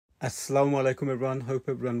Assalamu alaikum everyone, hope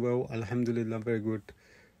everyone well. Alhamdulillah, very good.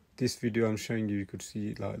 This video I'm showing you could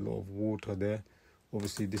see like a lot of water there.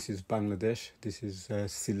 Obviously this is Bangladesh, this is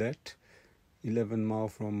Sylhet, 11 mile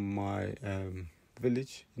from my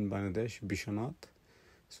village in Bangladesh, Bishanath.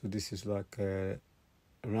 So this is like a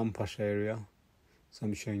Rampasha area. So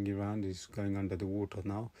I'm showing you around, it's going under the water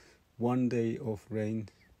now. 1 day of rain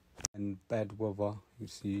and bad weather, you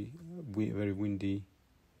see, very windy.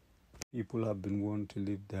 People have been warned to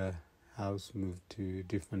leave their house, move to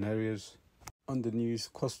different areas. On the news,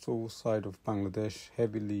 coastal side of Bangladesh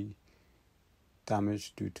heavily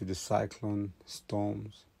damaged due to the cyclone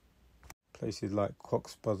storms. Places like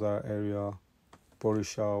Cox's Bazar area,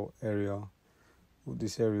 Borishal area, all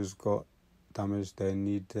these areas got damaged. They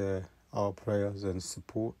need our prayers and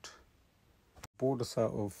support. Border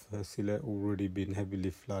side of Sylhet already been heavily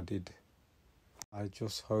flooded. I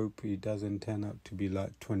just hope it doesn't turn out to be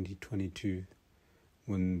like 2022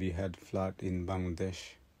 when we had flood in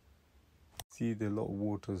Bangladesh. See the lot of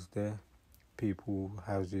waters there. People,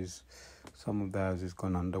 houses, some of the houses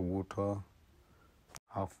gone underwater.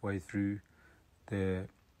 Halfway through the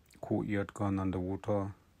courtyard gone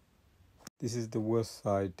underwater. This is the worst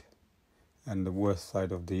side and the worst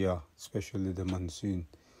side of the year, especially the monsoon.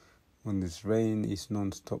 When there's rain, it's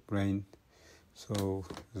non-stop rain. So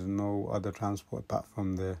there's no other transport apart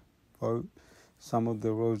from the boat. Some of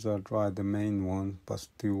the roads are dry, the main one, but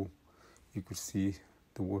still you could see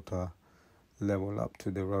the water level up to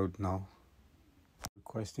the road now.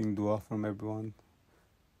 Requesting dua from everyone,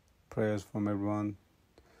 prayers from everyone.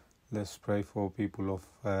 Let's pray for people of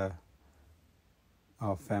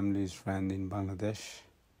our families, friends in Bangladesh.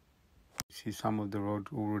 You see some of the road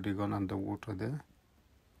already gone underwater there.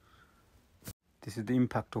 This is the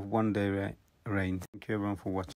impact of 1 day rain. Thank you everyone for watching.